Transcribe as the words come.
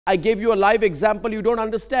I gave you a live example. You don't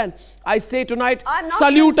understand. I say tonight,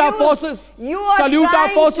 salute our forces. Salute our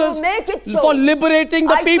forces for liberating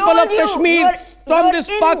the people of Kashmir from this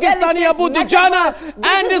Pakistani Abu Dijana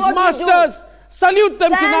and his masters. Salute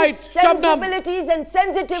them tonight, Shabnam.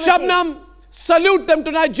 Shabnam, salute them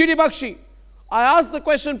tonight, GD Bakshi. I asked the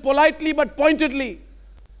question politely but pointedly.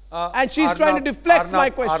 And she's trying to deflect my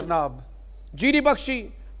question. GD Bakshi,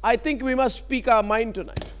 I think we must speak our mind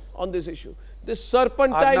tonight on this issue. This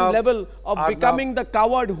serpentine level of becoming the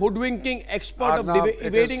coward, hoodwinking expert of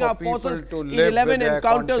evading our forces in 11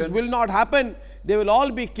 encounters will not happen. They will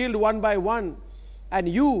all be killed one by one. And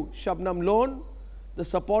you, Shabnam Lone, the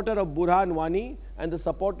supporter of Burhan Wani and the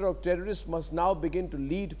supporter of terrorists, must now begin to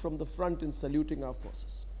lead from the front in saluting our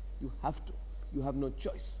forces. You have to. You have no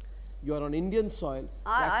choice. You are on Indian soil,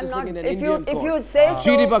 practicing in an Indian court. If you say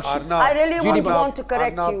so, I really want to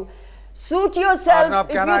correct you. Suit yourself. Arnab,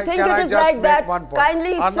 if you think it is like that,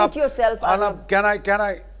 kindly suit yourself. Arnab, can I,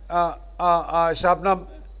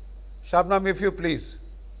 Shabnam, if you please.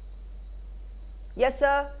 Yes,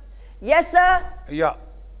 sir. Yes, sir. Yeah.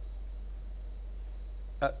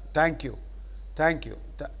 Thank you. Thank you.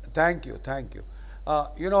 Thank you. Thank you.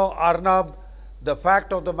 You know, Arnab, the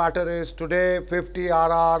fact of the matter is today 50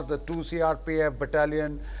 RR, the 2 CRPF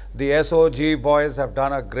battalion, the SOG boys have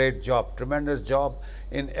done a great job, tremendous job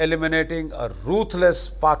in eliminating a ruthless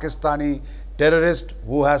Pakistani terrorist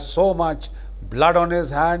who has so much blood on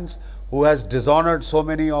his hands, who has dishonored so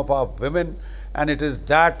many of our women, and it is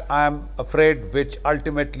that, I am afraid, which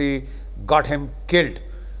ultimately got him killed.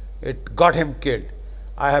 It got him killed.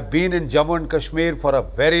 I have been in Jammu and Kashmir for a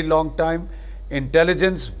very long time.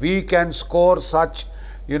 Intelligence, we can score such,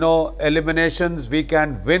 eliminations, we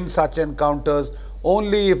can win such encounters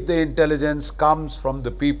only if the intelligence comes from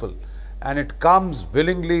the people. And it comes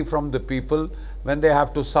willingly from the people when they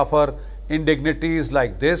have to suffer indignities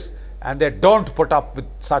like this and they don't put up with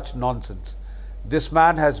such nonsense. This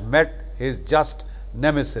man has met his just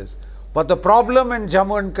nemesis. But the problem in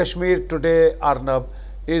Jammu and Kashmir today, Arnab,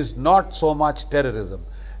 is not so much terrorism.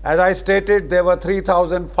 As I stated, there were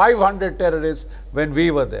 3,500 terrorists when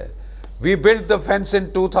we were there. We built the fence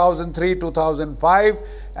in 2003, 2005,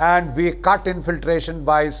 and we cut infiltration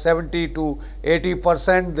by 70 to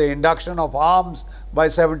 80%, the induction of arms by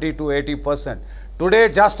 70 to 80%. Today,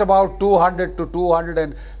 just about 200 to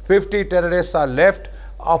 250 terrorists are left,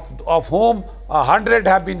 of whom 100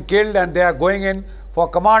 have been killed, and they are going in for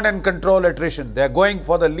command and control attrition. They are going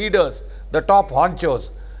for the leaders, the top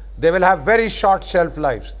honchos. They will have very short shelf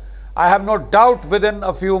lives. I have no doubt within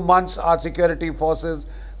a few months our security forces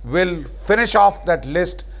will finish off that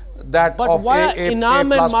list that of A++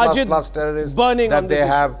 terrorists that they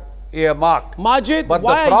have earmarked. Majid, but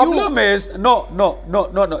the problem is, no,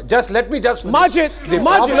 just let me just finish. Majid, the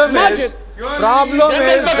problem is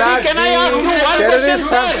that the terrorists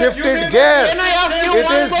have shifted gear. It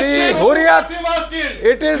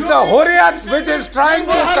is the Hurriyat which is trying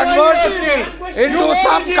to convert it into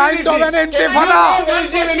some kind of an intifada.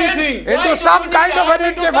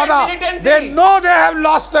 They know they have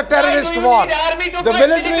lost the terrorist war. The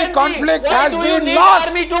military conflict has been lost.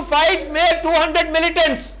 Army to fight mere 200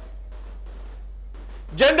 militants.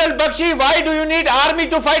 General Bakshi, why do you need army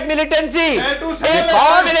to fight militancy? Because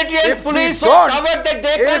military and police so covered that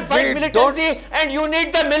they can't fight militancy, and you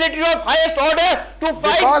need the military of highest order to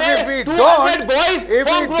fight. Because if we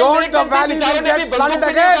don't, the valley will get flooded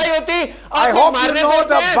again. I hope you know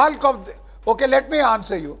the bulk of the... Okay, let me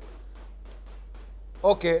answer you.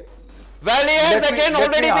 Okay. Valley has again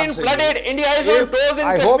already been flooded. India is on toes in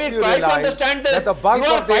Kashmir. Try to understand this. You are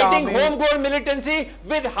fighting homegrown militancy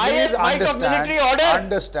with highest might of military order. I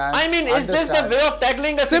mean, is this the way of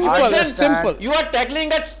tackling a situation? Simple. You are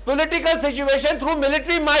tackling a political situation through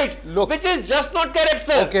military might, which is just not correct,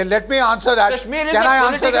 sir. Okay, let me answer that. Kashmir is Can I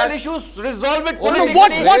answer that? Issues resolve it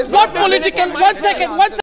politically. What political? 1 second.